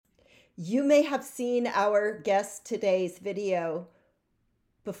You may have seen our guest today's video,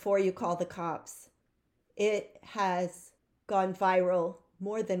 Before You Call the Cops. It has gone viral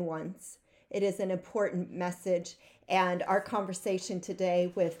more than once. It is an important message, and our conversation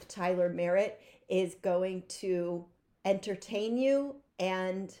today with Tyler Merritt is going to entertain you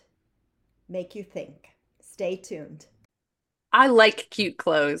and make you think. Stay tuned. I like cute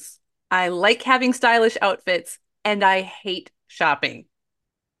clothes. I like having stylish outfits, and I hate shopping.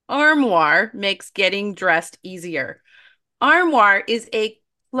 Armoire makes getting dressed easier. Armoire is a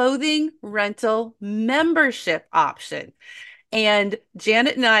clothing rental membership option. And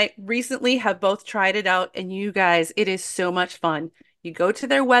Janet and I recently have both tried it out, and you guys, it is so much fun. You go to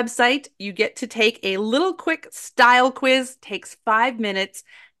their website, you get to take a little quick style quiz, takes 5 minutes,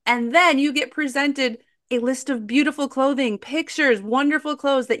 and then you get presented a list of beautiful clothing, pictures, wonderful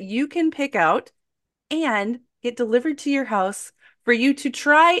clothes that you can pick out and get delivered to your house for you to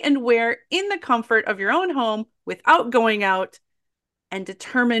try and wear in the comfort of your own home without going out and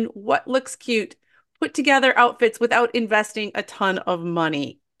determine what looks cute, put together outfits without investing a ton of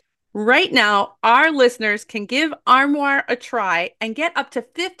money. Right now, our listeners can give Armoire a try and get up to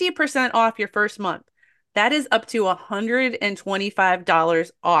 50% off your first month. That is up to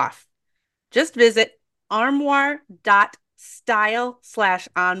 $125 off. Just visit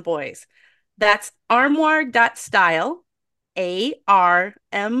armoire.style/onboys. That's armoire.style,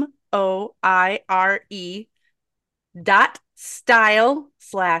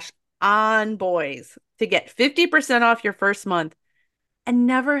 ARMOIRE.style/onboys to get 50% off your first month and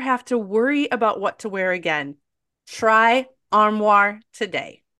never have to worry about what to wear again. Try Armoire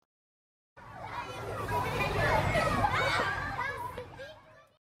today.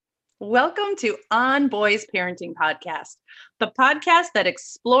 Welcome to On Boys Parenting Podcast, the podcast that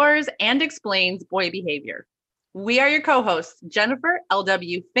explores and explains boy behavior. We are your co-hosts, Jennifer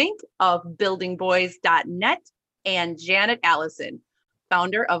L.W. Fink of buildingboys.net and Janet Allison,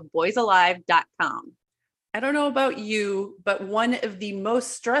 founder of boysalive.com. I don't know about you, but one of the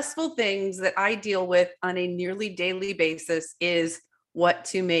most stressful things that I deal with on a nearly daily basis is what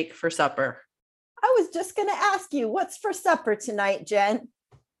to make for supper. I was just going to ask you, what's for supper tonight, Jen?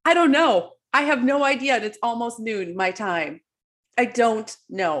 I don't know. I have no idea. And it's almost noon my time. I don't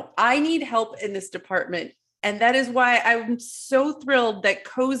know. I need help in this department. And that is why I'm so thrilled that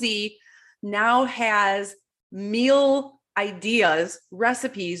Cozy now has meal ideas,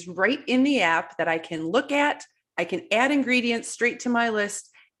 recipes right in the app that I can look at. I can add ingredients straight to my list,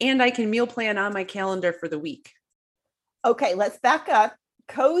 and I can meal plan on my calendar for the week. Okay, let's back up.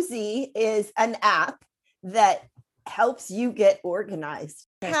 Cozy is an app that helps you get organized.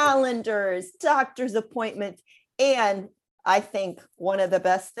 Calendars, doctor's appointments, and I think one of the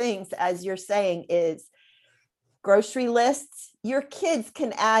best things, as you're saying, is grocery lists. Your kids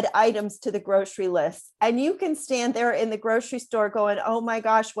can add items to the grocery list, and you can stand there in the grocery store going, oh my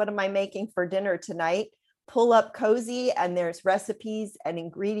gosh, what am I making for dinner tonight? Pull up Cozy, and there's recipes and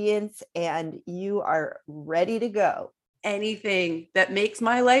ingredients, and you are ready to go. Anything that makes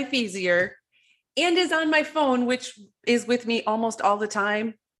my life easier and is on my phone, which is with me almost all the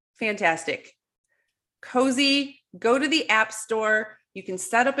time. Fantastic. Cozy, go to the App Store. You can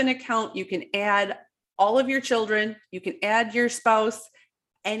set up an account. You can add all of your children. You can add your spouse.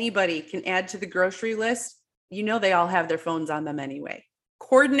 Anybody can add to the grocery list. You know, they all have their phones on them anyway.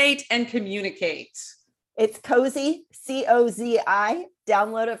 Coordinate and communicate. It's Cozy, COZI.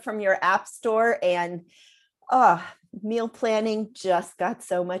 Download it from your App Store, and meal planning just got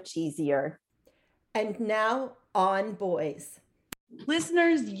so much easier. And now on boys.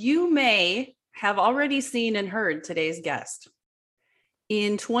 Listeners, you may have already seen and heard today's guest.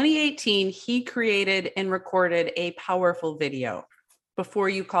 In 2018, he created and recorded a powerful video, Before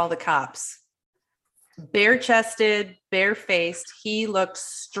You Call the Cops. Bare-chested, bare-faced, he looked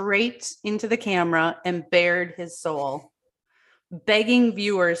straight into the camera and bared his soul, begging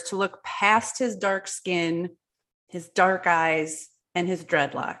viewers to look past his dark skin, his dark eyes, and his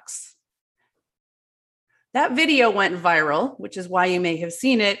dreadlocks. That video went viral, which is why you may have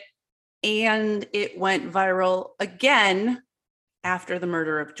seen it, and it went viral again after the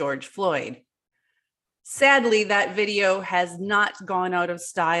murder of George Floyd. Sadly, that video has not gone out of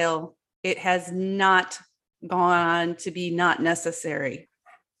style. It has not gone to be not necessary.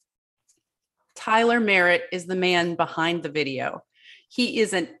 Tyler Merritt is the man behind the video. He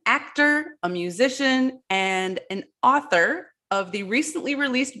is an actor, a musician, and an author of the recently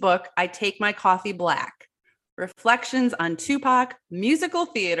released book, I Take My Coffee Black: Reflections on Tupac, Musical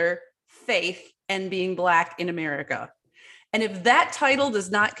Theater, Faith, and Being Black in America. And if that title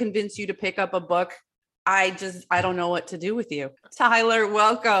does not convince you to pick up a book, I don't know what to do with you. Tyler,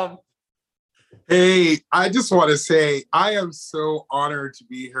 welcome. Hey, I just want to say I am so honored to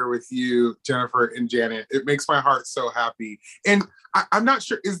be here with you, Jennifer and Janet. It makes my heart so happy. And I'm not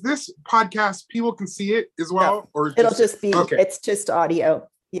sure, is this podcast, people can see it as well? No, Or it'll just be, okay. it's just audio.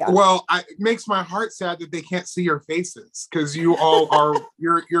 Yeah. Well, it makes my heart sad that they can't see your faces because you all are,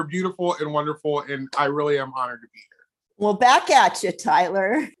 you're beautiful and wonderful. And I really am honored to be here. Well, back at you,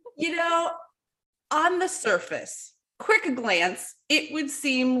 Tyler. You know, on the surface, quick glance, it would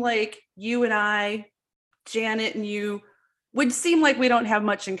seem like you and I, Janet and you, would seem like we don't have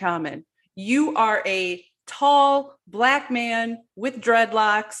much in common. You are a tall Black man with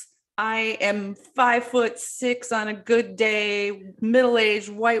dreadlocks. I am 5'6" on a good day, middle-aged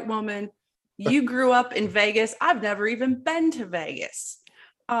white woman. You grew up in Vegas. I've never even been to Vegas.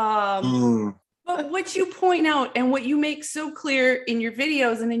 But what you point out and what you make so clear in your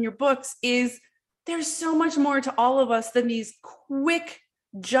videos and in your books is there's so much more to all of us than these quick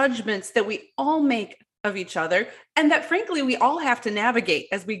judgments that we all make of each other, and that frankly we all have to navigate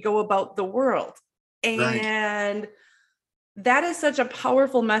as we go about the world. And that is such a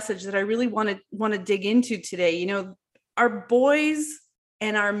powerful message that I really want to dig into today. You know, our boys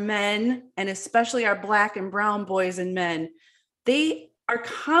and our men, and especially our Black and brown boys and men, they are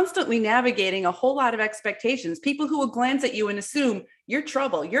constantly navigating a whole lot of expectations. People who will glance at you and assume you're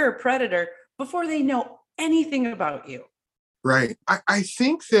trouble, you're a predator, before they know anything about you. Right. I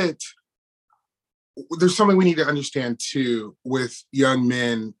think that there's something we need to understand too with young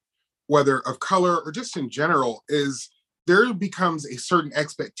men, whether of color or just in general, is there becomes a certain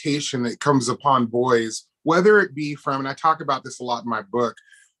expectation that comes upon boys, whether it be from, and I talk about this a lot in my book,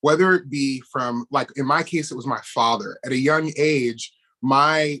 whether it be from, like in my case, it was my father. At a young age,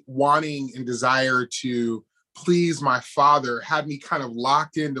 my wanting and desire to please my father had me kind of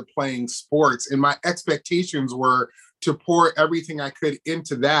locked into playing sports. And my expectations were to pour everything I could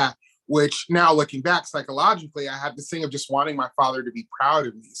into that, which now looking back psychologically, I had this thing of just wanting my father to be proud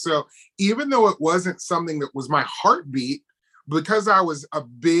of me. So even though it wasn't something that was my heartbeat, because I was a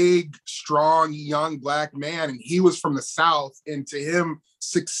big, strong, young Black man, and he was from the South, and to him,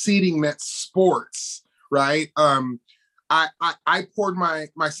 succeeding meant sports, right? I poured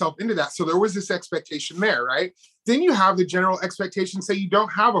myself into that. So there was this expectation there, right? Then you have the general expectation, say you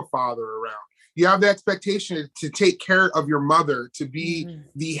don't have a father around. You have the expectation to take care of your mother, to be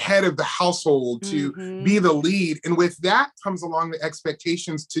the head of the household, to be the lead. And with that comes along the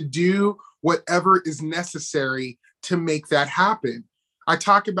expectations to do whatever is necessary to make that happen. I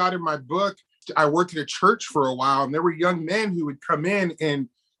talk about in my book, I worked at a church for a while, and there were young men who would come in, and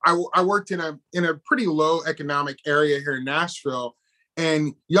I worked in a pretty low economic area here in Nashville,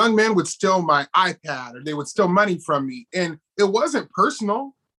 and young men would steal my iPad or they would steal money from me. And it wasn't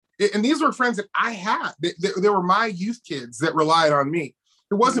personal. And these were friends that I had. They were my youth kids that relied on me.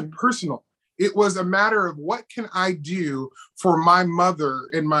 It wasn't personal. It was a matter of what can I do for my mother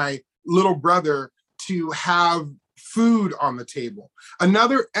and my little brother to have food on the table.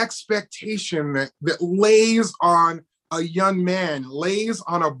 Another expectation that lays on a young man, lays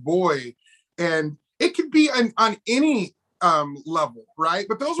on a boy. And it could be on any level, right?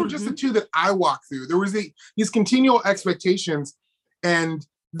 But those were just the two that I walked through. There was these continual expectations, and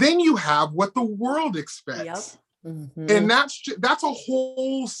then you have what the world expects. And that's a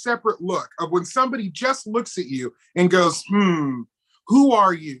whole separate look of when somebody just looks at you and goes, who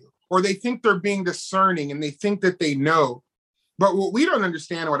are you? Or they think they're being discerning and they think that they know. But what we don't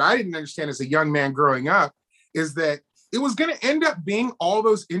understand, what I didn't understand as a young man growing up, is that it was going to end up being all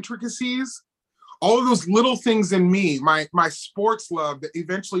those intricacies, all of those little things in me, my sports love that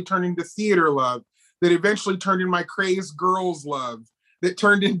eventually turned into theater love, that eventually turned into my crazed girls love, that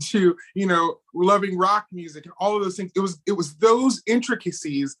turned into, loving rock music and all of those things. It was those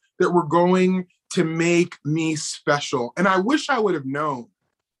intricacies that were going to make me special. And I wish I would have known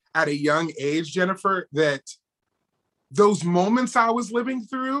at a young age, Jennifer, that those moments I was living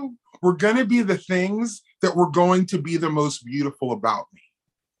through were going to be the things that were going to be the most beautiful about me.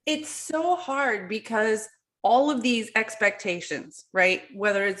 It's so hard because all of these expectations, right?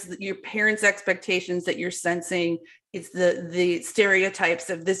 Whether it's your parents' expectations that you're sensing, it's the stereotypes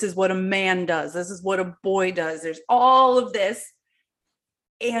of this is what a man does, this is what a boy does. There's all of this.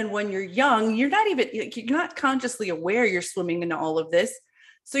 And when you're young, you're not consciously aware you're swimming into all of this.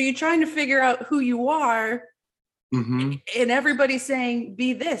 So you're trying to figure out who you are. And everybody's saying,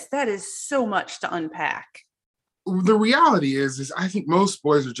 be this. That is so much to unpack. The reality is I think most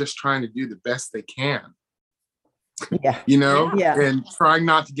boys are just trying to do the best they can. And trying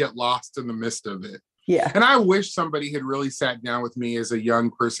not to get lost in the midst of it. And I wish somebody had really sat down with me as a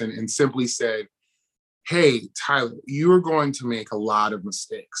young person and simply said, hey, Tyler, you are going to make a lot of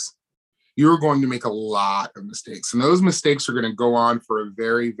mistakes. you're going to make a lot of mistakes. And those mistakes are going to go on for a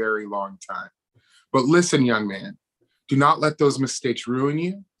very, very long time. But listen, young man, do not let those mistakes ruin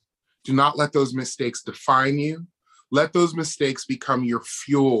you. Do not let those mistakes define you. Let those mistakes become your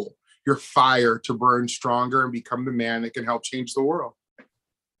fuel, your fire to burn stronger and become the man that can help change the world.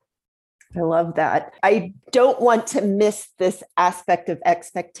 I love that. I don't want to miss this aspect of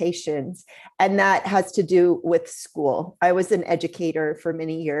expectations, and that has to do with school. I was an educator for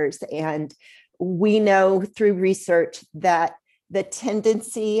many years, and we know through research that the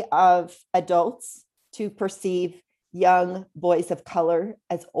tendency of adults to perceive young boys of color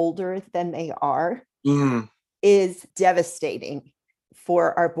as older than they are is devastating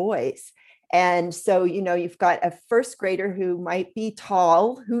for our boys. And so, you've got a first grader who might be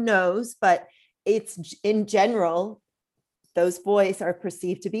tall, who knows, but it's in general, those boys are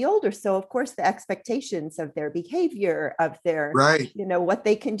perceived to be older. So of course, the expectations of their behavior, of their, what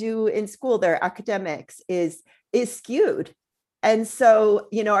they can do in school, their academics is skewed. And so,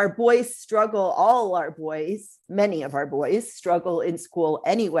 our boys struggle, many of our boys struggle in school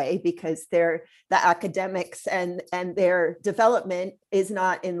anyway, because the academics and their development is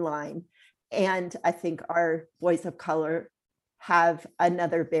not in line. And I think our boys of color have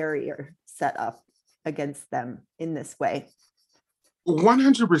another barrier set up against them in this way.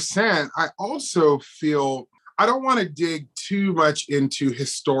 100%. I also feel, I don't want to dig too much into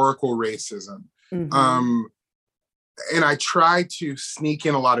historical racism. And I try to sneak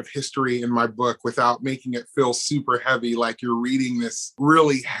in a lot of history in my book without making it feel super heavy, like you're reading this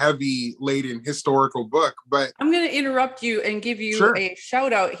really heavy laden historical book. But I'm going to interrupt you and give you a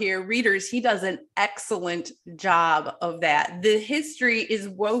shout out here. Readers, he does an excellent job of that. The history is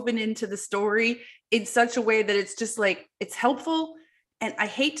woven into the story in such a way that it's just like, it's helpful. And I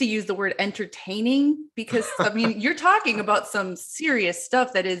hate to use the word entertaining because, you're talking about some serious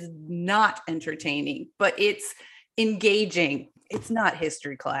stuff that is not entertaining, but it's engaging. It's not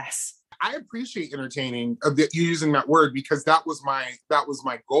history class. I appreciate entertaining you using that word because that was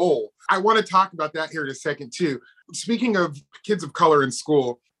my goal. I want to talk about that here in a second too. Speaking of kids of color in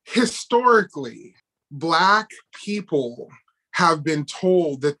school, historically, Black people have been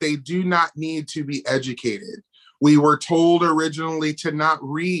told that they do not need to be educated. We were told originally to not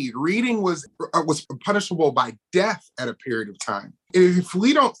read. Reading was punishable by death at a period of time. If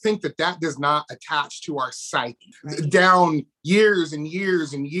we don't think that does not attach to our psyche down years and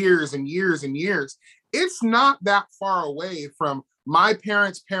years and years and years and years, it's not that far away from my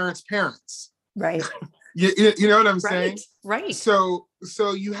parents' parents. Right. You know what I'm saying? Right. So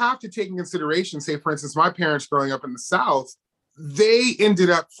you have to take in consideration, say, for instance, my parents growing up in the South, they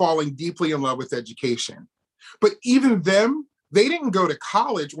ended up falling deeply in love with education. But even them, they didn't go to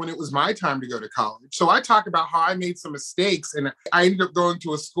college when it was my time to go to college. So I talk about how I made some mistakes and I ended up going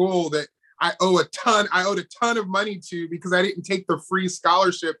to a school that I owed a ton of money to because I didn't take the free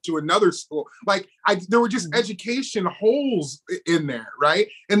scholarship to another school. There were just education holes in there, right?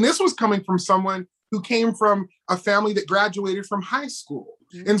 And this was coming from someone who came from a family that graduated from high school.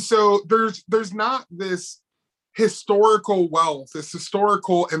 And so there's not this historical wealth, this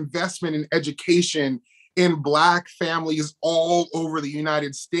historical investment in education in Black families all over the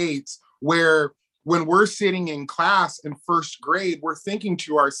United States, where when we're sitting in class in first grade, we're thinking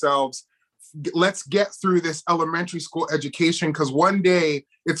to ourselves, let's get through this elementary school education because one day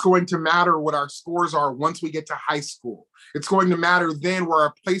it's going to matter what our scores are once we get to high school. It's going to matter then where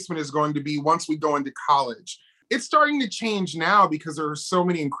our placement is going to be once we go into college. It's starting to change now because there are so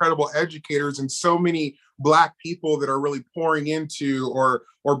many incredible educators and so many Black people that are really pouring into, or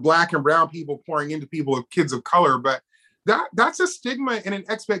Black and brown people pouring into kids of color. But that's a stigma and an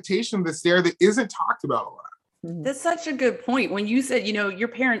expectation that's there that isn't talked about a lot. That's such a good point. When you said, your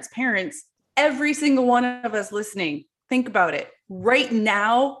parents, every single one of us listening, think about it. Right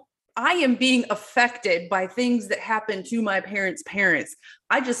now, I am being affected by things that happened to my parents' parents.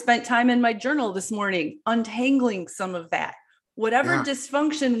 I just spent time in my journal this morning, untangling some of that. Whatever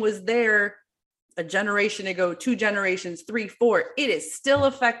dysfunction was there a generation ago, 2 generations, 3, 4, it is still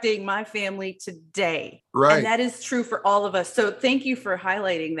affecting my family today. Right. And that is true for all of us. So thank you for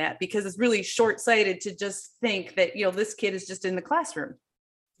highlighting that because it's really short-sighted to just think that, this kid is just in the classroom.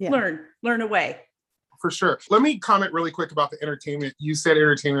 Yeah. Learn away. For sure. Let me comment really quick about the entertainment. You said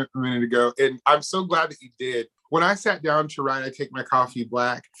entertainment a minute ago, and I'm so glad that you did. When I sat down to write, I Take My Coffee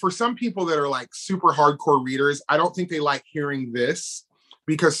Black. For some people that are like super hardcore readers, I don't think they like hearing this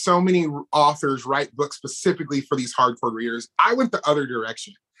because so many authors write books specifically for these hardcore readers. I went the other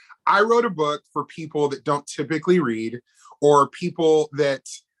direction. I wrote a book for people that don't typically read or people that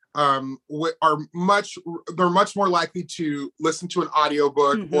are much more likely to listen to an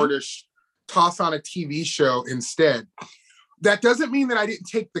audiobook or to toss on a TV show instead. That doesn't mean that I didn't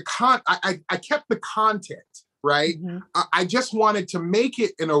take the I kept the content, right? Mhm. I just wanted to make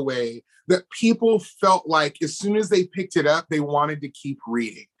it in a way that people felt like as soon as they picked it up, they wanted to keep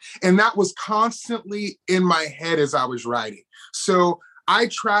reading. And that was constantly in my head as I was writing. So I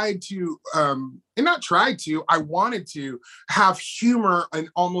tried to, I wanted to have humor in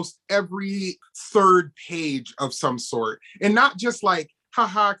almost every third page of some sort. And not just like,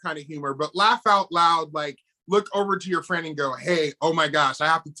 haha kind of humor, but laugh out loud, like look over to your friend and go, hey, oh my gosh, I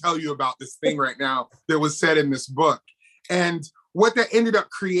have to tell you about this thing right now that was said in this book. And what that ended up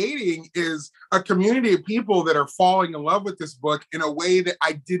creating is a community of people that are falling in love with this book in a way that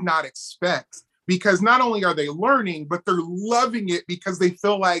I did not expect. Because not only are they learning, but they're loving it because they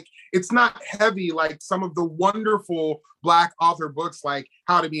feel like it's not heavy like some of the wonderful Black author books like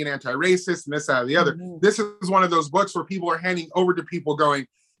How to Be an Anti-Racist and this, that, or the other. Mhm. This is one of those books where people are handing over to people going,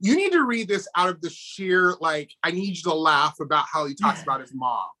 you need to read this out of the sheer, like, I need you to laugh about how he talks about his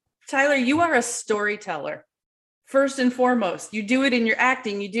mom. Tyler, you are a storyteller. First and foremost, you do it in your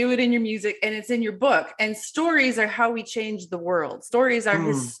acting, you do it in your music, and it's in your book. And stories are how we change the world. Stories are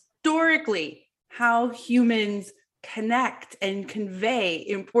historically how humans connect and convey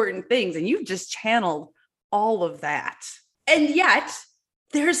important things. And you've just channeled all of that. And yet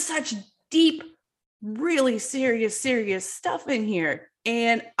there's such deep, really serious stuff in here.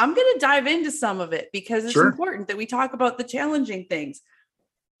 And I'm going to dive into some of it because it's important that we talk about the challenging things.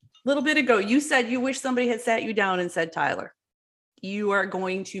 A little bit ago, you said you wish somebody had sat you down and said, Tyler, you are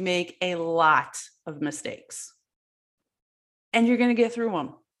going to make a lot of mistakes and you're going to get through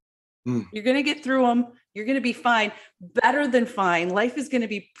them. You're going to get through them. You're going to be fine, better than fine. Life is going to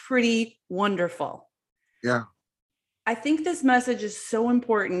be pretty wonderful. Yeah. I think this message is so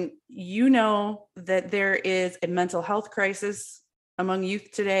important. You know that there is a mental health crisis among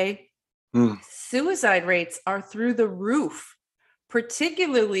youth today. Suicide rates are through the roof,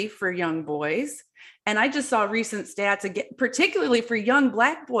 particularly for young boys. And I just saw recent stats again, particularly for young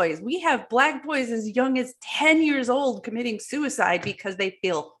Black boys. We have Black boys as young as 10 years old committing suicide because they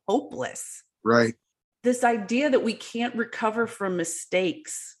feel hopeless. Right. This idea that we can't recover from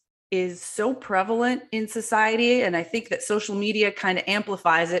mistakes is so prevalent in society. And I think that social media kind of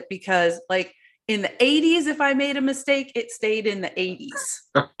amplifies it because, like, in the 80s, if I made a mistake, it stayed in the 80s.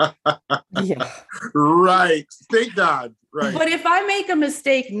 Yeah. Right. Thank God. Right. But if I make a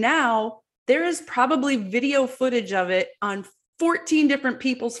mistake now, there is probably video footage of it on 14 different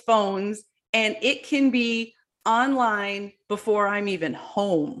people's phones, and it can be online before I'm even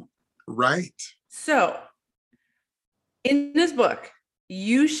home. Right. So in this book,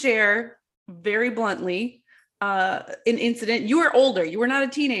 you share very bluntly an incident. You were older. You were not a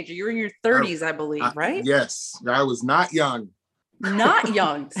teenager. You were in your 30s, I believe, right? Yes. I was not young. Not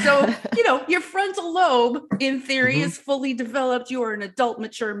young. So, your frontal lobe, in theory, is fully developed. You are an adult,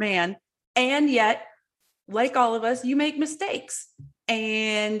 mature man. And yet, like all of us, you make mistakes.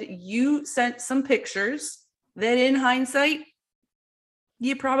 And you sent some pictures that in hindsight,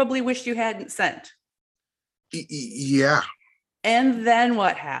 you probably wish you hadn't sent. Yeah. And then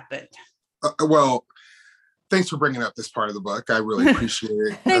what happened? Well, thanks for bringing up this part of the book. I really appreciate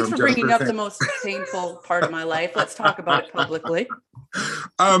it. Thanks for bringing up the most painful part of my life. Let's talk about it publicly.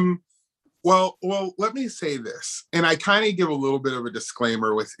 Well, let me say this, and I kind of give a little bit of a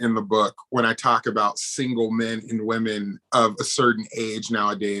disclaimer within the book when I talk about single men and women of a certain age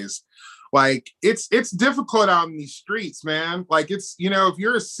nowadays. Like, it's difficult out in these streets, man. Like, it's, if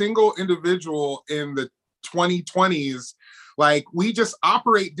you're a single individual in the 2020s, like, we just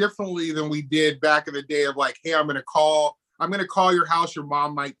operate differently than we did back in the day of like, hey, I'm going to call your house. Your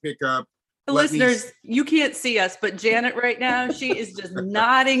mom might pick up. Listeners, you can't see us, but Janet right now, she is just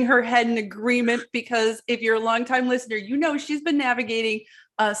nodding her head in agreement because if you're a longtime listener, she's been navigating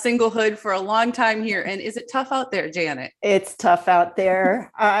singlehood for a long time here. And is it tough out there, Janet? It's tough out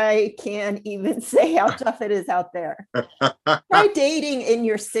there. I can't even say how tough it is out there. Try dating in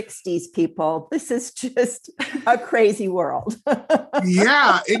your 60s, people. This is just a crazy world.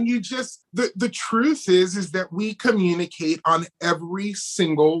 Yeah. And the truth is that we communicate on every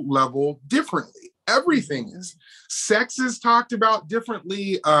single level differently. Everything is. Sex is talked about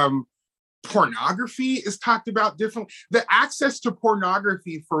differently. Pornography is talked about differently. The access to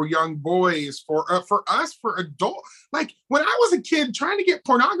pornography for young boys, for us, for adults. Like, when I was a kid, trying to get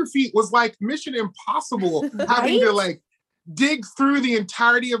pornography was like mission impossible. Right? Having to like dig through the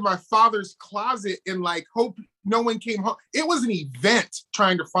entirety of my father's closet and like hope no one came home. It was an event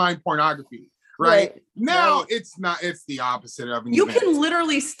trying to find pornography. Right. Now it's not. It's the opposite of an You event. can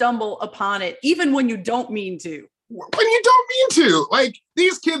literally stumble upon it even when you don't mean to. when you don't mean to. Like,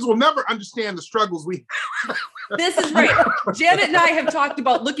 these kids will never understand the struggles we have. This is right. Janet and I have talked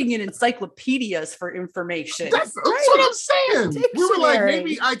about looking in encyclopedias for information. That's what I'm saying. We were like, Dictionary.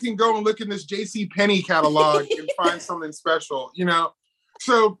 maybe I can go and look in this J.C. Penney catalog and find something special, you know?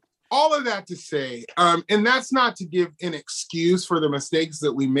 So all of that to say, and that's not to give an excuse for the mistakes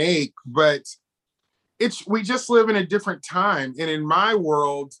that we make, but we just live in a different time. And in my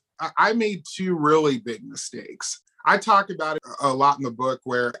world, I made two really big mistakes. I talk about it a lot in the book,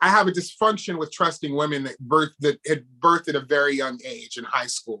 where I have a dysfunction with trusting women that had birthed at a very young age in high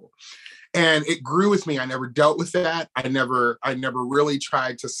school. And it grew with me. I never dealt with that. I never really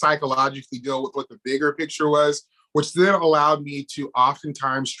tried to psychologically deal with what the bigger picture was, which then allowed me to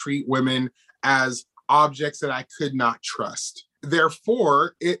oftentimes treat women as objects that I could not trust.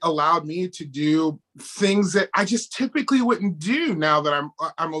 Therefore, it allowed me to do things that I just typically wouldn't do now that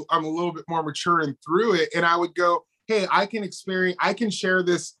I'm a little bit more mature and through it. And I would go, hey, I can share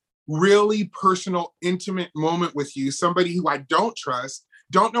this really personal, intimate moment with you, somebody who I don't trust,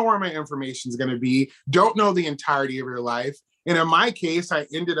 don't know where my information is going to be, don't know the entirety of your life. And in my case, I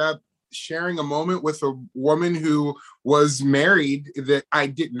ended up sharing a moment with a woman who was married that I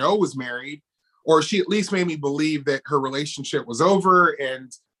didn't know was married, or she at least made me believe that her relationship was over.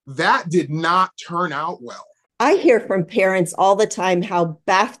 And that did not turn out well. I hear from parents all the time how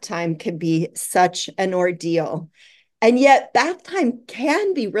bath time can be such an ordeal. And yet bath time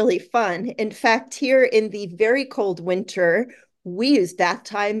can be really fun. In fact, here in the very cold winter, we use bath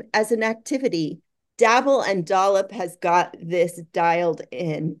time as an activity. Dabble and Dollop has got this dialed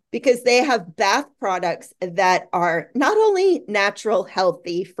in because they have bath products that are not only natural,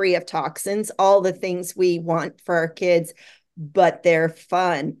 healthy, free of toxins, all the things we want for our kids, but they're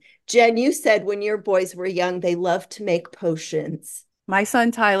fun. Jen, you said when your boys were young, they loved to make potions. My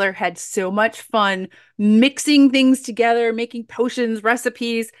son Tyler had so much fun mixing things together, making potions,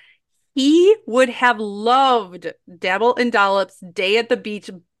 recipes. He would have loved Dabble and Dollop's Day at the Beach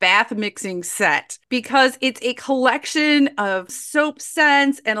bath mixing set because it's a collection of soap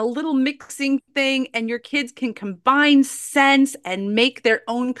scents and a little mixing thing, and your kids can combine scents and make their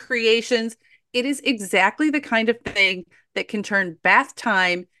own creations. It is exactly the kind of thing that can turn bath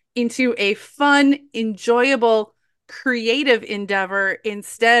time into a fun, enjoyable, creative endeavor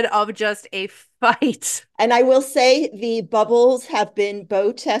instead of just a fight. And I will say the bubbles have been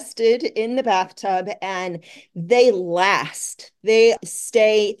bow tested in the bathtub and they last. They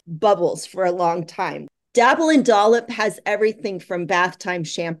stay bubbles for a long time. Dabble and Dollop has everything from bath time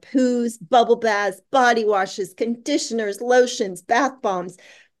shampoos, bubble baths, body washes, conditioners, lotions, bath bombs,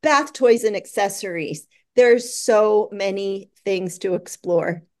 bath toys, and accessories. There's so many things to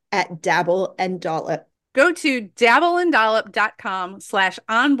explore at Dabble and Dollop. Go to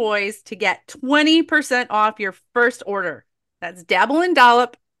dabbleanddollop.com/onboys to get 20% off your first order. That's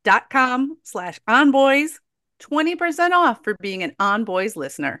dabbleanddollop.com/onboys, 20% off for being an On Boys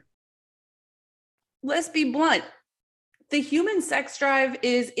listener. Let's be blunt. The human sex drive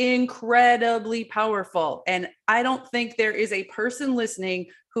is incredibly powerful. And I don't think there is a person listening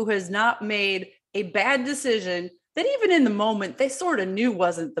who has not made a bad decision that even in the moment they sort of knew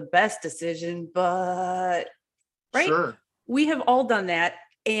wasn't the best decision, but right? Sure. We have all done that.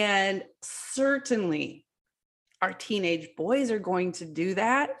 And certainly our teenage boys are going to do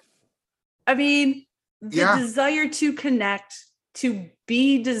that. I mean, the desire to connect, to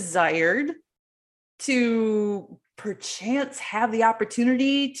be desired, to perchance have the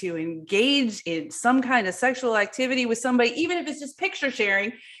opportunity to engage in some kind of sexual activity with somebody, even if it's just picture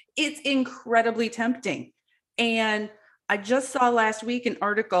sharing, it's incredibly tempting. And I just saw last week an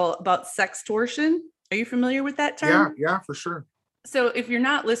article about sextortion. Are you familiar with that term? Yeah, for sure. So if you're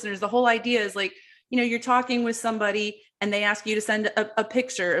not listeners, the whole idea is like, you're talking with somebody and they ask you to send a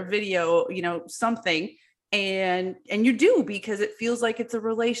picture, a video, something. And you do, because it feels like it's a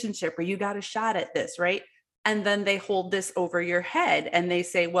relationship or you got a shot at this, right? And then they hold this over your head and they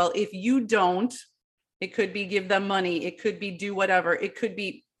say, well, if you don't, it could be give them money. It could be do whatever. It could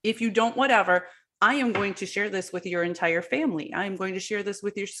be if you don't, whatever, I am going to share this with your entire family. I am going to share this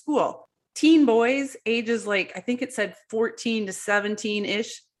with your school. Teen boys, ages like, I think it said 14 to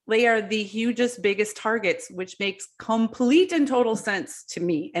 17-ish, they are the hugest, biggest targets, which makes complete and total sense to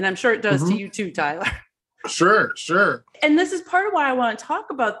me. And I'm sure it does to you too, Tyler. Sure. And this is part of why I want to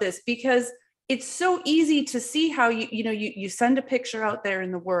talk about this, because it's so easy to see how you send a picture out there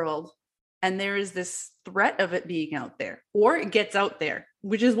in the world and there is this threat of it being out there, or it gets out there,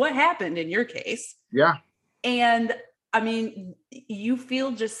 which is what happened in your case. Yeah. And I mean, you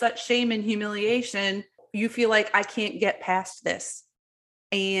feel just such shame and humiliation. You feel like I can't get past this.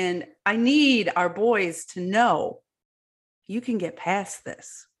 And I need our boys to know you can get past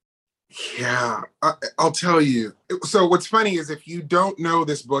this. Yeah, I'll tell you. So what's funny is if you don't know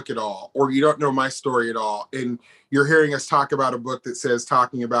this book at all, or you don't know my story at all, and you're hearing us talk about a book that says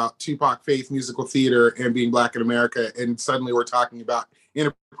talking about Tupac, faith, musical theater, and being Black in America, and suddenly we're talking about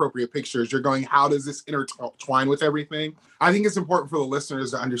inappropriate pictures, you're going, how does this intertwine with everything? I think it's important for the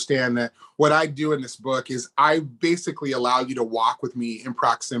listeners to understand that what I do in this book is I basically allow you to walk with me in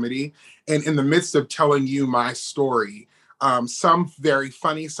proximity, and in the midst of telling you my story, some very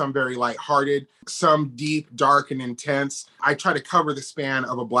funny, some very lighthearted, some deep, dark, and intense. I try to cover the span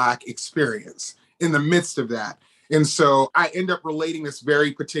of a Black experience in the midst of that. And so I end up relating this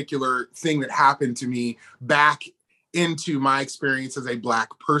very particular thing that happened to me back into my experience as a Black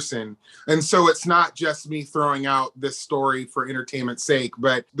person. And so it's not just me throwing out this story for entertainment's sake,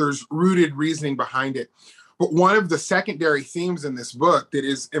 but there's rooted reasoning behind it. But one of the secondary themes in this book that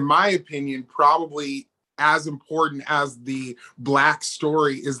is, in my opinion, probably as important as the Black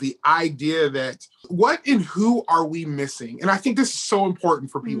story is the idea that what and who are we missing? And I think this is so important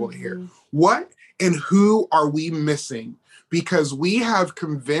for people to hear. What and who are we missing? Because we have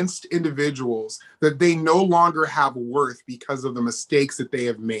convinced individuals that they no longer have worth because of the mistakes that they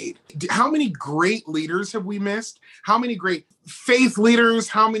have made. How many great leaders have we missed? How many great faith leaders?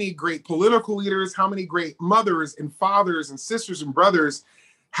 How many great political leaders? How many great mothers and fathers and sisters and brothers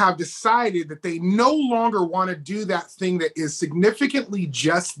have decided that they no longer want to do that thing that is significantly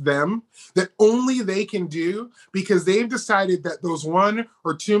just them, that only they can do, because they've decided that those one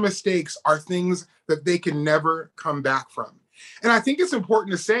or two mistakes are things that they can never come back from. And I think it's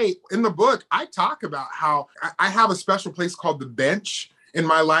important to say in the book, I talk about how I have a special place called the bench in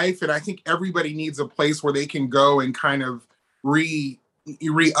my life. And I think everybody needs a place where they can go and kind of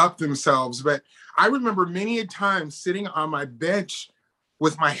re-up themselves. But I remember many a time sitting on my bench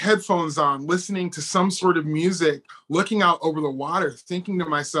with my headphones on, listening to some sort of music, looking out over the water, thinking to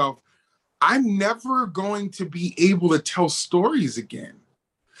myself, I'm never going to be able to tell stories again.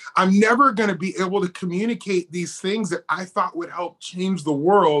 I'm never going to be able to communicate these things that I thought would help change the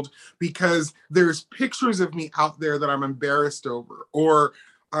world because there's pictures of me out there that I'm embarrassed over, or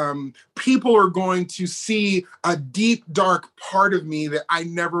people are going to see a deep, dark part of me that I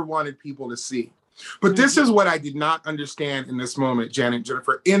never wanted people to see. But this is what I did not understand in this moment, Janet and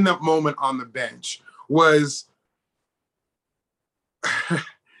Jennifer, in the moment on the bench, was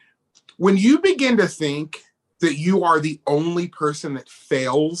when you begin to think that you are the only person that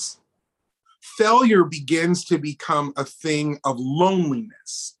fails, failure begins to become a thing of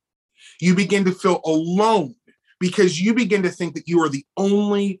loneliness. You begin to feel alone because you begin to think that you are the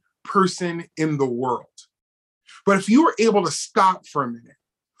only person in the world. But if you were able to stop for a minute,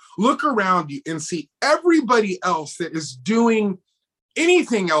 look around you and see everybody else that is doing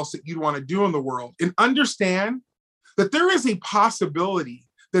anything else that you'd want to do in the world, and understand that there is a possibility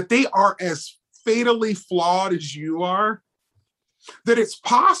that they are as fatally flawed as you are, that it's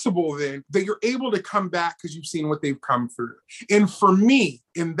possible then that you're able to come back because you've seen what they've come through. And for me,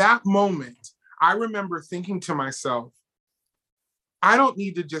 in that moment, I remember thinking to myself, I don't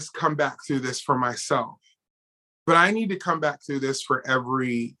need to just come back through this for myself, but I need to come back through this for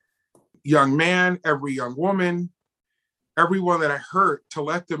every young man, every young woman, everyone that I hurt, to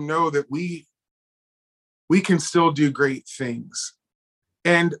let them know that we can still do great things.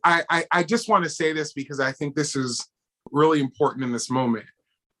 And I just want to say this because I think this is really important in this moment.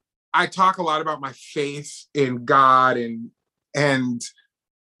 I talk a lot about my faith in God, and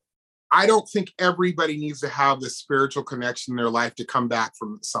I don't think everybody needs to have this spiritual connection in their life to come back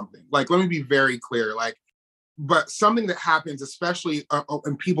from something. Like, let me be very clear. But something that happens, especially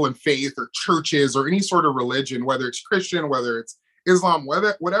in people in faith or churches or any sort of religion, whether it's Christian, whether it's Islam,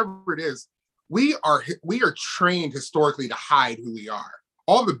 whatever it is, we are trained historically to hide who we are.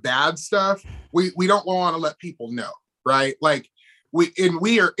 All the bad stuff, we don't want to let people know, right? Like we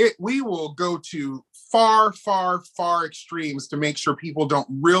will go to far, far, far extremes to make sure people don't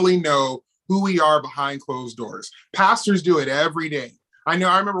really know who we are behind closed doors. Pastors do it every day. I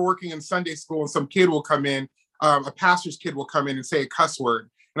remember working in Sunday school, and some kid will come in, a pastor's kid will come in and say a cuss word.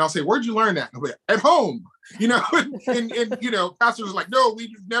 And I'll say, where'd you learn that? And I'll be like, at home, and pastors are like, no,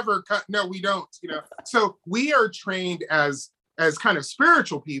 we never cut. No, we don't, So we are trained as kind of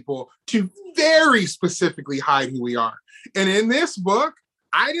spiritual people to very specifically hide who we are. And in this book,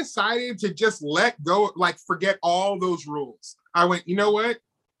 I decided to just let go, forget all those rules. I went, you know what?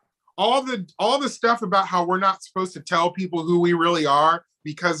 All the stuff about how we're not supposed to tell people who we really are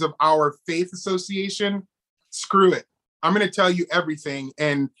because of our faith association, screw it. I'm going to tell you everything,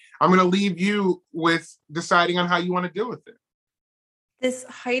 and I'm going to leave you with deciding on how you want to deal with it. This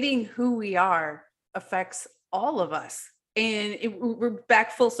hiding who we are affects all of us. And we're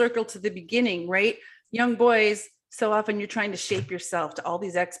back full circle to the beginning, right? Young boys, so often you're trying to shape yourself to all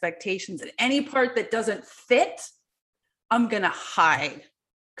these expectations. And any part that doesn't fit, I'm going to hide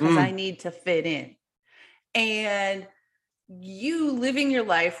because I need to fit in. And you living your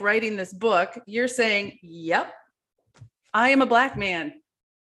life, writing this book, you're saying, yep, I am a Black man.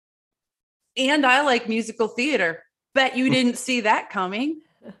 And I like musical theater. Bet you didn't see that coming.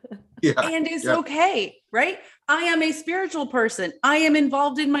 Yeah. And it's okay, right? I am a spiritual person. I am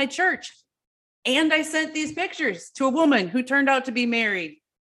involved in my church. And I sent these pictures to a woman who turned out to be married.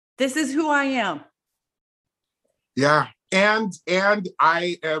 This is who I am. Yeah. And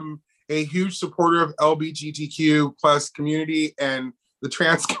I am a huge supporter of LGBTQ plus community and the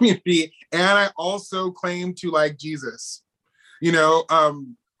trans community. And I also claim to like Jesus,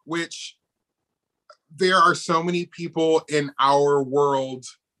 which there are so many people in our world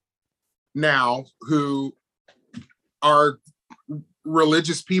now who are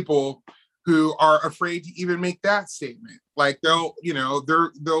religious people who are afraid to even make that statement. Like they're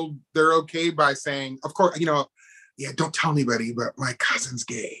okay by saying, of course, don't tell anybody, but my cousin's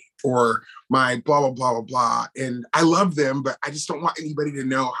gay or my blah, blah, blah, blah, blah. And I love them, but I just don't want anybody to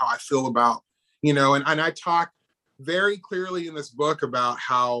know how I feel about, and I talk very clearly in this book about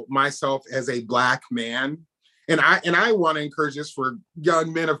how myself as a Black man, and I want to encourage this for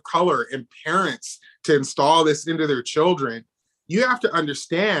young men of color and parents to install this into their children. You have to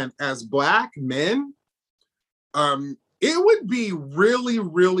understand, as Black men, it would be really,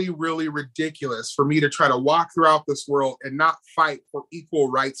 really, really ridiculous for me to try to walk throughout this world and not fight for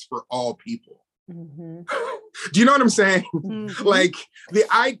equal rights for all people. Mm-hmm. Do you know what I'm saying? Mm-hmm. Like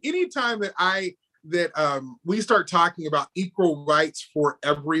anytime that we start talking about equal rights for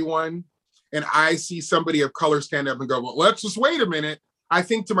everyone, and I see somebody of color stand up and go, well, let's just wait a minute. I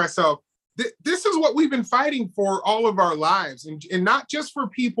think to myself, this is what we've been fighting for all of our lives. And not just for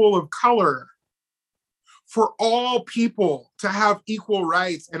people of color, for all people to have equal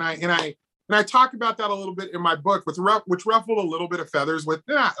rights. And I talk about that a little bit in my book, which ruffled a little bit of feathers with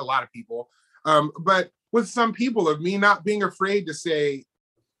not a lot of people, but with some people, of me not being afraid to say,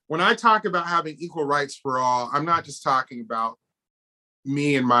 when I talk about having equal rights for all, I'm not just talking about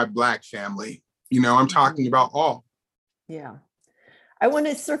me and my Black family. I'm talking about all. Yeah. I want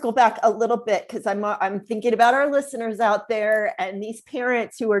to circle back a little bit because I'm thinking about our listeners out there and these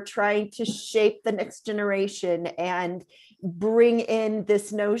parents who are trying to shape the next generation and bring in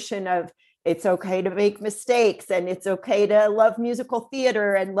this notion of it's okay to make mistakes and it's okay to love musical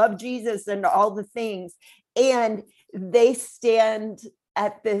theater and love Jesus and all the things. And they stand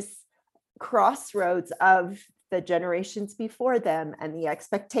at this crossroads of the generations before them and the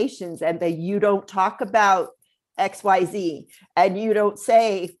expectations, and that you don't talk about XYZ and you don't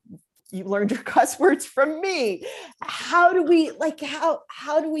say you learned your cuss words from me. How do we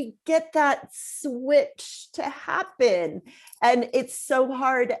how do we get that switch to happen? And it's so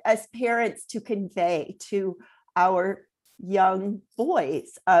hard as parents to convey to our young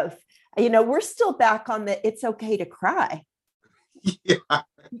boys of, we're still back on the it's okay to cry.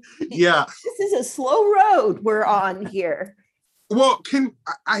 Yeah. This is a slow road we're on here. Well,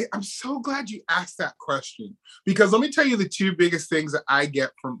 I'm so glad you asked that question, because let me tell you the two biggest things that I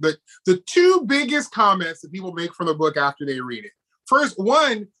get from the two biggest comments that people make from the book after they read it. First,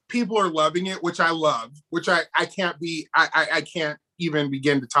 one, people are loving it, which I love, which I can't even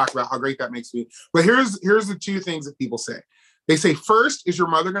begin to talk about how great that makes me. But here's the two things that people say. They say, first, is your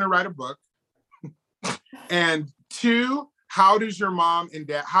mother going to write a book? And two, how do your mom and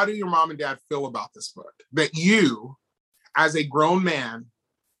dad feel about this book? That you, as a grown man,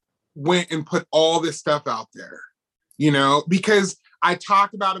 went and put all this stuff out there, because I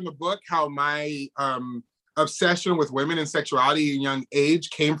talked about in the book how my obsession with women and sexuality at a young age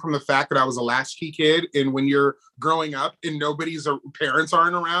came from the fact that I was a latchkey kid. And when you're growing up and nobody's parents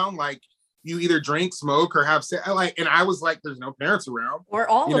aren't around, like you either drink, smoke, or have sex, and I was like, there's no parents around. Or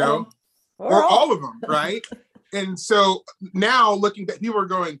all of them. Or all of them, right? And so now looking back, people are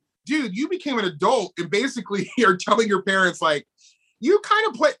going, dude, you became an adult and basically you're telling your parents, like, you kind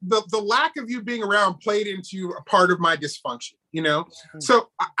of play the lack of you being around played into a part of my dysfunction, Mm-hmm. So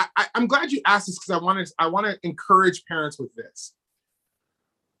I'm glad you asked this, because I want to encourage parents with this.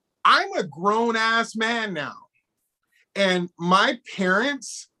 I'm a grown ass man now, and my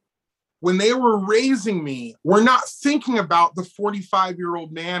parents, when they were raising me, were not thinking about the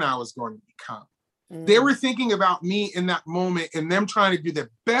 45-year-old man I was going to become. They were thinking about me in that moment and them trying to do the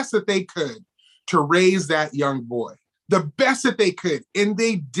best that they could to raise that young boy, the best that they could. And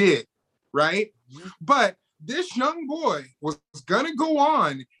they did, right? Mm-hmm. But this young boy was gonna go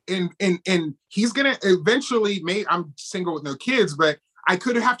on and he's gonna eventually I'm single with no kids, but I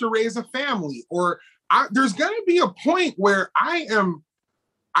could have to raise a family, or there's gonna be a point where I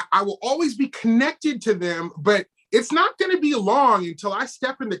will always be connected to them, but it's not going to be long until I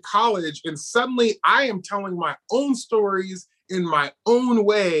step into college and suddenly I am telling my own stories in my own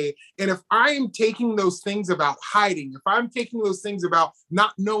way. And if I am taking those things about hiding, if I'm taking those things about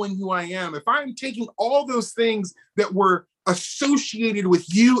not knowing who I am, if I'm taking all those things that were associated with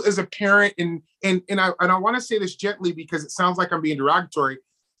you as a parent, and I want to say this gently because it sounds like I'm being derogatory,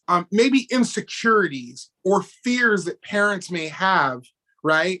 maybe insecurities or fears that parents may have,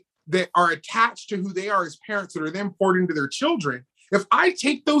 right, that are attached to who they are as parents that are then poured into their children. If I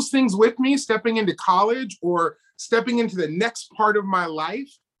take those things with me, stepping into college or stepping into the next part of my life,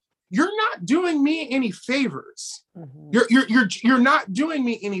 you're not doing me any favors. Mm-hmm. You're not doing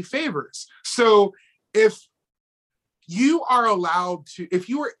me any favors. So if you are allowed to, if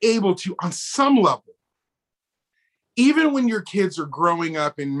you are able to, on some level, even when your kids are growing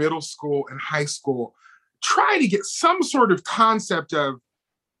up in middle school and high school, try to get some sort of concept of,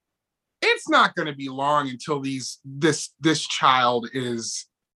 it's not going to be long until this child is,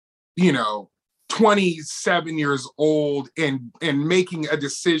 27 years old and making a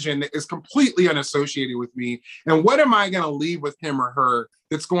decision that is completely unassociated with me. And what am I going to leave with him or her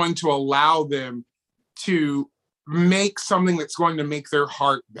that's going to allow them to make something that's going to make their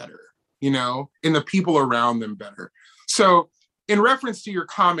heart better, and the people around them better. So in reference to your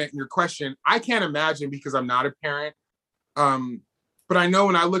comment and your question, I can't imagine, because I'm not a parent. But I know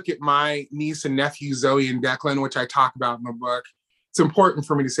when I look at my niece and nephew, Zoe and Declan, which I talk about in the book, it's important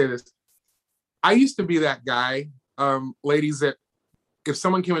for me to say this. I used to be that guy, ladies, that if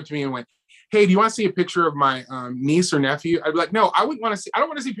someone came up to me and went, hey, do you want to see a picture of my niece or nephew? I'd be like, no, I don't want to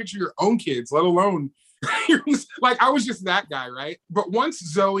see a picture of your own kids, let alone like, I was just that guy, right? But once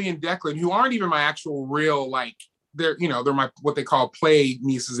Zoe and Declan, who aren't even my actual real, they're my, what they call play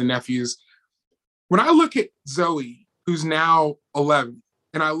nieces and nephews. When I look at Zoe, who's now 11,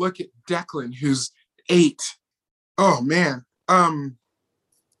 and I look at Declan, who's 8, oh man,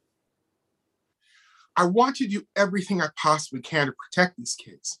 I want to do everything I possibly can to protect these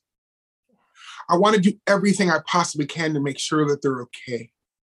kids. I want to do everything I possibly can to make sure that they're okay.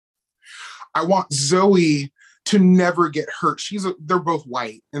 I want Zoe to never get hurt. They're both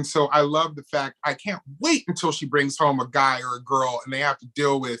white. And so I love the fact I can't wait until she brings home a guy or a girl and they have to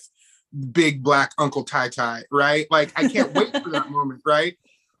deal with big black Uncle Tai, right? Like, I can't wait for that moment, right?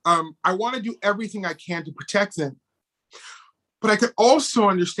 I want to do everything I can to protect them. But I could also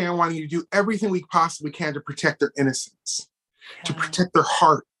understand wanting to do everything we possibly can to protect their innocence, to protect their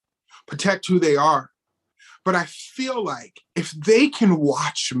heart, protect who they are. But I feel like if they can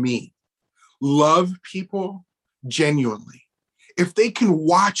watch me love people genuinely, if they can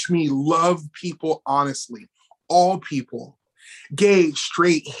watch me love people honestly, all people, gay,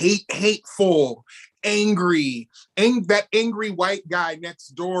 straight, hateful, angry, that angry white guy next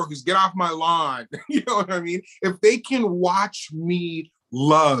door who's get off my lawn, you know what I mean? If they can watch me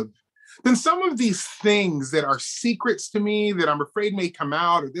love, then some of these things that are secrets to me that I'm afraid may come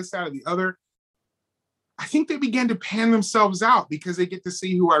out, or this, that, or the other, I think they begin to pan themselves out because they get to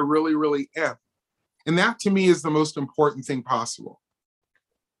see who I really, really am. And that to me is the most important thing possible.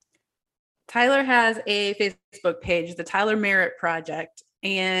 Tyler has a Facebook page, the Tyler Merritt Project.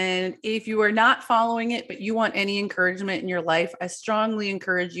 And if you are not following it, but you want any encouragement in your life, I strongly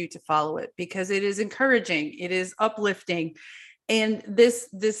encourage you to follow it because it is encouraging. It is uplifting. And this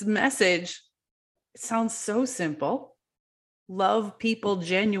message sounds so simple. Love people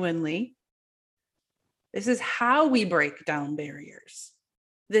genuinely. This is how we break down barriers.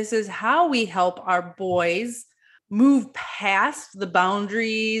 This is how we help our boys move past the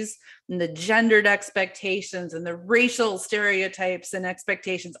boundaries and the gendered expectations and the racial stereotypes and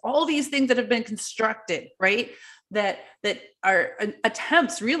expectations, all these things that have been constructed, right? That are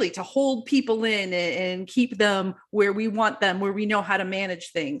attempts really to hold people in and keep them where we want them, where we know how to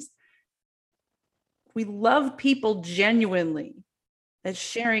manage things. We love people genuinely. That's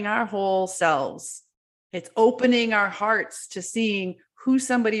sharing our whole selves. It's opening our hearts to seeing who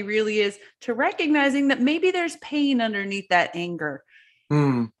somebody really is, to recognizing that maybe there's pain underneath that anger.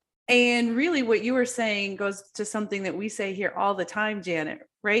 And really what you were saying goes to something that we say here all the time, Janet,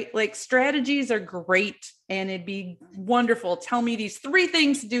 right? Like, strategies are great and it'd be wonderful. Tell me these 3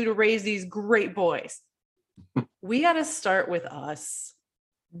 things to do to raise these great boys. We got to start with us.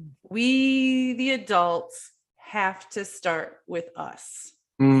 We, the adults, have to start with us.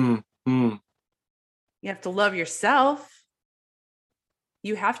 You have to love yourself.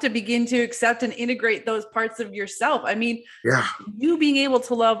 you have to begin to accept and integrate those parts of yourself. I mean, Yeah. you being able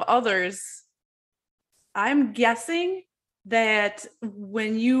to love others, I'm guessing that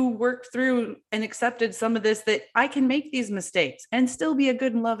when you worked through and accepted some of this, that I can make these mistakes and still be a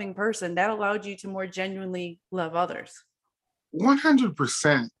good and loving person, that allowed you to more genuinely love others.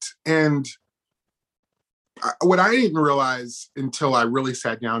 100%. And what I didn't realize until I really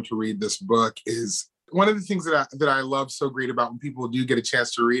sat down to read this book is one of the things that I love so great about when people do get a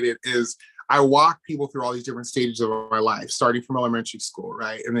chance to read it is I walk people through all these different stages of my life, starting from elementary school,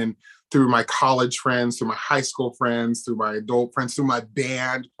 right? And then through my college friends, through my high school friends, through my adult friends, through my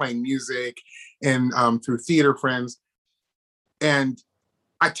band playing music, and through theater friends. And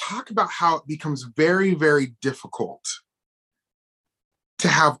I talk about how it becomes very, very difficult to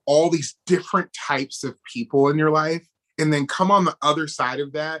have all these different types of people in your life and then come on the other side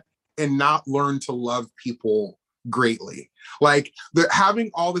of that and not learn to love people greatly. Like having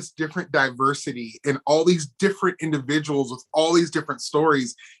all this different diversity and all these different individuals with all these different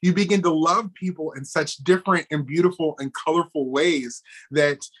stories, you begin to love people in such different and beautiful and colorful ways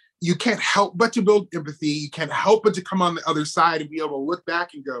that you can't help but to build empathy. You can't help but to come on the other side and be able to look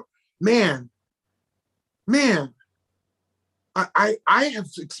back and go, man, I have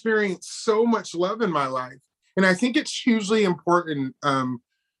experienced so much love in my life. And I think it's hugely important,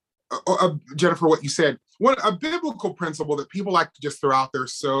 Jennifer, what you said. A biblical principle that people like to just throw out there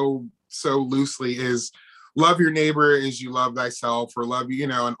so loosely is love your neighbor as you love thyself, or love,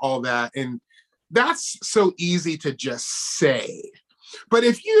 and all that. And that's so easy to just say. But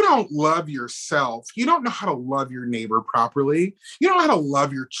if you don't love yourself, you don't know how to love your neighbor properly. You don't know how to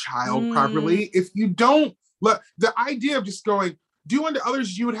love your child properly. If you don't the idea of just going, do unto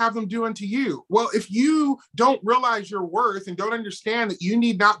others you would have them do unto you. Well, if you don't realize your worth and don't understand that you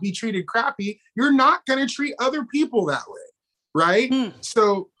need not be treated crappy, you're not going to treat other people that way, right?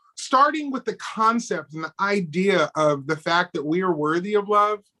 So starting with the concept and the idea of the fact that we are worthy of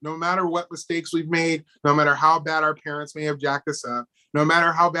love, no matter what mistakes we've made, no matter how bad our parents may have jacked us up, no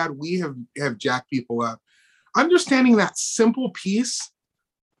matter how bad we have jacked people up, understanding that simple piece,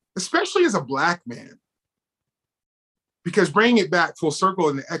 especially as a Black man, because bringing it back full circle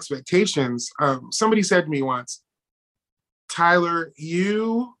in the expectations, somebody said to me once, Tyler,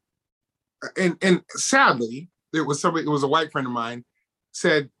 you, and sadly, it was a white friend of mine,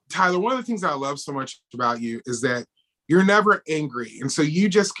 said, Tyler, one of the things I love so much about you is that you're never angry. And so you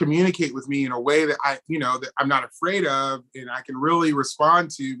just communicate with me in a way that that I'm not afraid of and I can really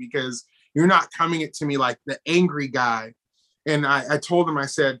respond to, because you're not coming it to me like the angry guy. And I told him, I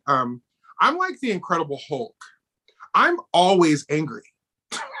said, I'm like the Incredible Hulk. I'm always angry.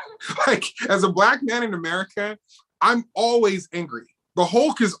 Like, as a Black man in America, I'm always angry. The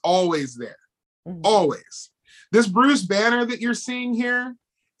Hulk is always there. Always. This Bruce Banner that you're seeing here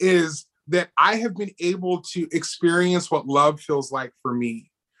is that I have been able to experience what love feels like for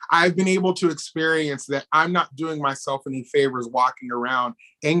me. I've been able to experience that I'm not doing myself any favors walking around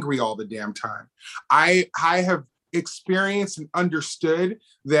angry all the damn time. I have experienced and understood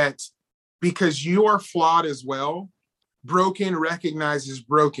that because you are flawed as well, broken recognizes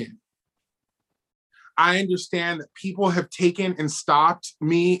broken. I understand that people have taken and stopped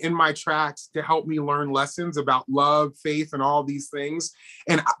me in my tracks to help me learn lessons about love, faith, and all these things.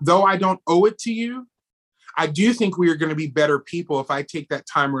 And though I don't owe it to you, I do think we are going to be better people if I take that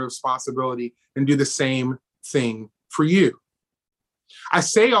time and responsibility and do the same thing for you. I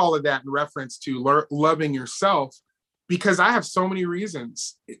say all of that in reference to loving yourself, because I have so many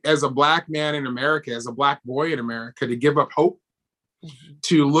reasons as a Black man in America, as a Black boy in America, to give up hope,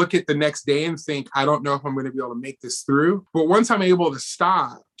 to look at the next day and think, I don't know if I'm going to be able to make this through. But once I'm able to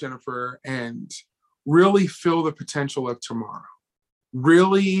stop, Jennifer, and really feel the potential of tomorrow,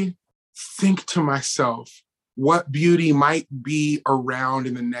 really think to myself what beauty might be around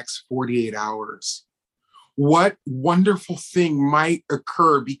in the next 48 hours. What wonderful thing might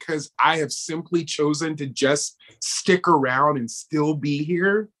occur because I have simply chosen to just stick around and still be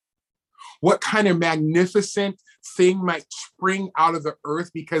here? What kind of magnificent thing might spring out of the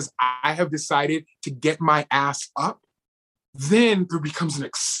earth because I have decided to get my ass up? Then there becomes an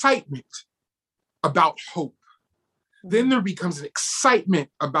excitement about hope. Then there becomes an excitement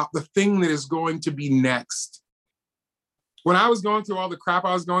about the thing that is going to be next. When I was going through all the crap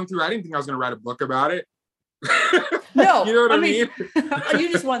I was going through, I didn't think I was going to write a book about it. No, you know what I mean?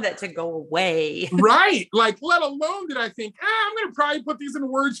 You just want that to go away. Right. Like, let alone did I think, I'm going to probably put these in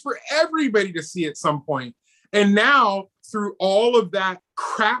words for everybody to see at some point. And now, through all of that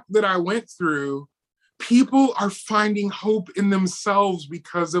crap that I went through, people are finding hope in themselves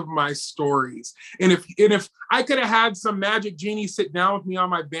because of my stories. And if I could have had some magic genie sit down with me on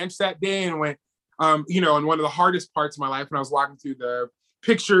my bench that day and went, in one of the hardest parts of my life when I was walking through the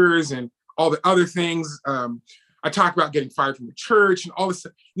pictures and all the other things, I talked about getting fired from the church and all this,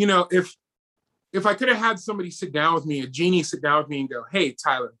 if I could have had somebody sit down with me, a genie sit down with me and go, hey,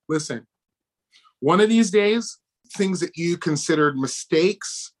 Tyler, listen, one of these days, things that you considered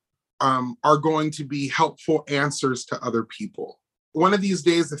mistakes are going to be helpful answers to other people. One of these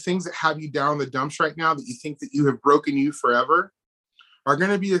days, the things that have you down in the dumps right now that you think that you have broken you forever are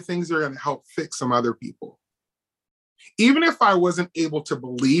going to be the things that are going to help fix some other people. Even if I wasn't able to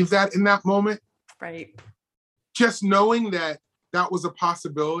believe that in that moment, right? Just knowing that that was a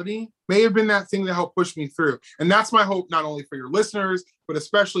possibility may have been that thing that helped push me through. And that's my hope, not only for your listeners, but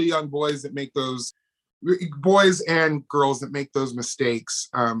especially young boys that make those, boys and girls that make those mistakes,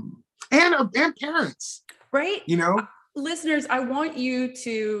 and parents. Right. Listeners, I want you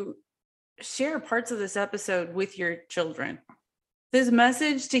to share parts of this episode with your children. This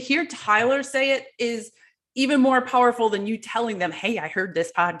message, to hear Tyler say it, is even more powerful than you telling them, hey, I heard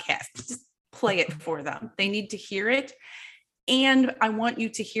this podcast. Just play it for them. They need to hear it. And I want you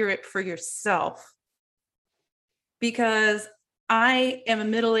to hear it for yourself, because I am a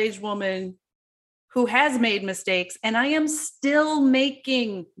middle-aged woman who has made mistakes, and I am still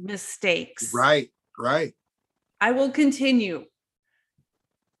making mistakes. Right. I will continue.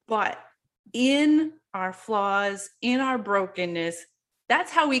 But in our flaws, in our brokenness,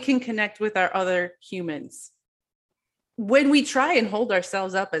 that's how we can connect with our other humans. When we try and hold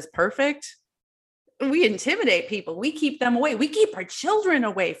ourselves up as perfect, we intimidate people. We keep them away. We keep our children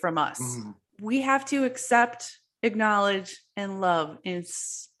away from us. Mm. We have to accept, acknowledge, and love in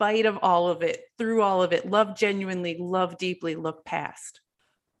spite of all of it, through all of it. Love genuinely, love deeply, look past.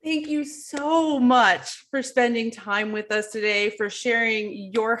 Thank you so much for spending time with us today, for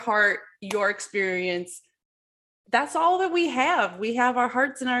sharing your heart, your experience. That's all that we have. We have our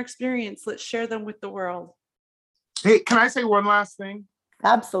hearts and our experience. Let's share them with the world. Hey, can I say one last thing?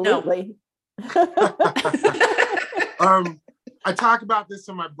 Absolutely. No. I talk about this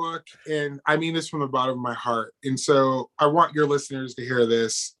in my book, and I mean this from the bottom of my heart. And so I want your listeners to hear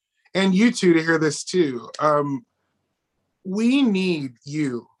this, and you two to hear this too. We need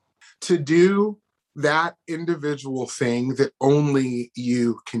you to do that individual thing that only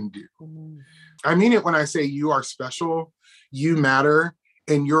you can do. Mm-hmm. I mean it when I say you are special, you matter,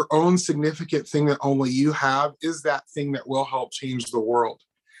 and your own significant thing that only you have is that thing that will help change the world.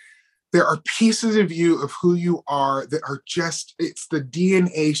 There are pieces of you, of who you are, that are just, it's the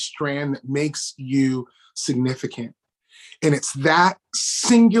DNA strand that makes you significant. And it's that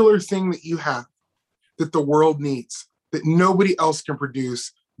singular thing that you have that the world needs, that nobody else can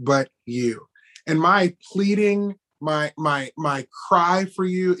produce but you. And my pleading, my cry for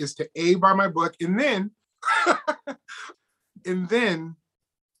you is to buy my book, and then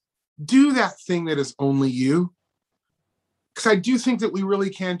do that thing that is only you. Because I do think that we really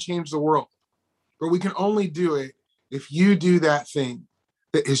can change the world, but we can only do it if you do that thing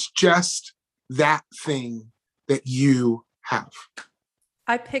that is just that thing that you have.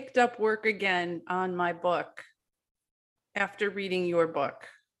 I picked up work again on my book after reading your book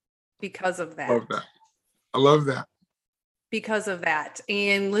because of that. I love that. Because of that.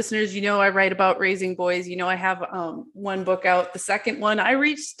 And listeners, I write about raising boys. I have one book out. The second one, I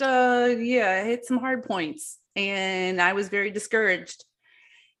reached, I hit some hard points. And I was very discouraged.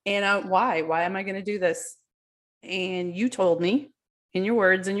 And why am I going to do this? And you told me in your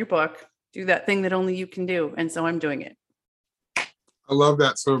words, in your book, do that thing that only you can do. And so I'm doing it. I love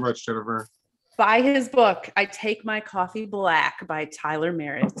that so much, Jennifer. Buy his book, I Take My Coffee Black, by Tyler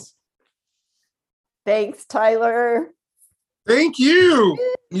Merritt. Thanks, Tyler. Thank you.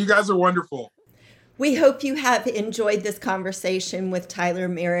 You guys are wonderful. We hope you have enjoyed this conversation with Tyler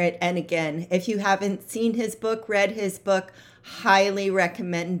Merritt. And again, if you haven't seen his book, read his book, highly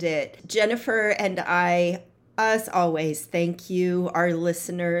recommend it. Jennifer and I, as always, thank you, our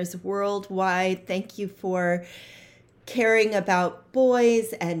listeners worldwide. Thank you for caring about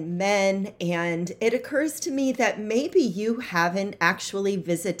boys and men. And it occurs to me that maybe you haven't actually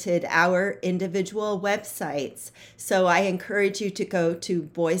visited our individual websites. So I encourage you to go to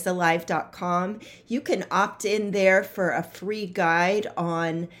boysalive.com. You can opt in there for a free guide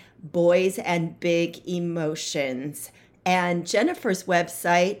on boys and big emotions. And Jennifer's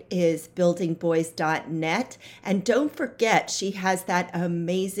website is buildingboys.net. And don't forget, she has that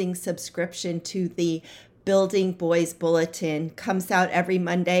amazing subscription to the Building Boys Bulletin. Comes out every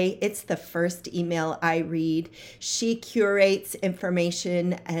Monday. It's the first email I read. She curates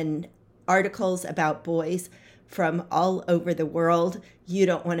information and articles about boys from all over the world. You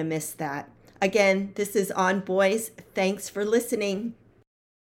don't want to miss that. Again, this is On Boys. Thanks for listening.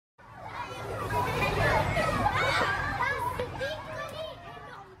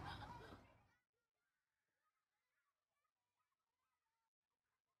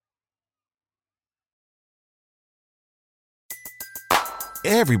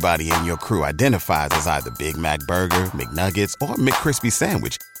 Everybody in your crew identifies as either Big Mac Burger, McNuggets, or McCrispy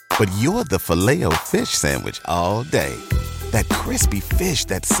Sandwich. But you're the Filet-O-Fish Sandwich all day. That crispy fish,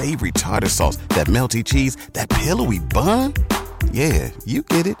 that savory tartar sauce, that melty cheese, that pillowy bun. Yeah, you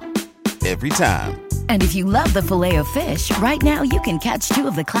get it. Every time. And if you love the Filet-O-Fish, right now you can catch 2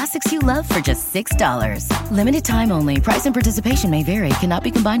 of the classics you love for just $6. Limited time only. Price and participation may vary. Cannot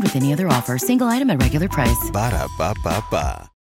be combined with any other offer. Single item at regular price. Ba-da-ba-ba-ba.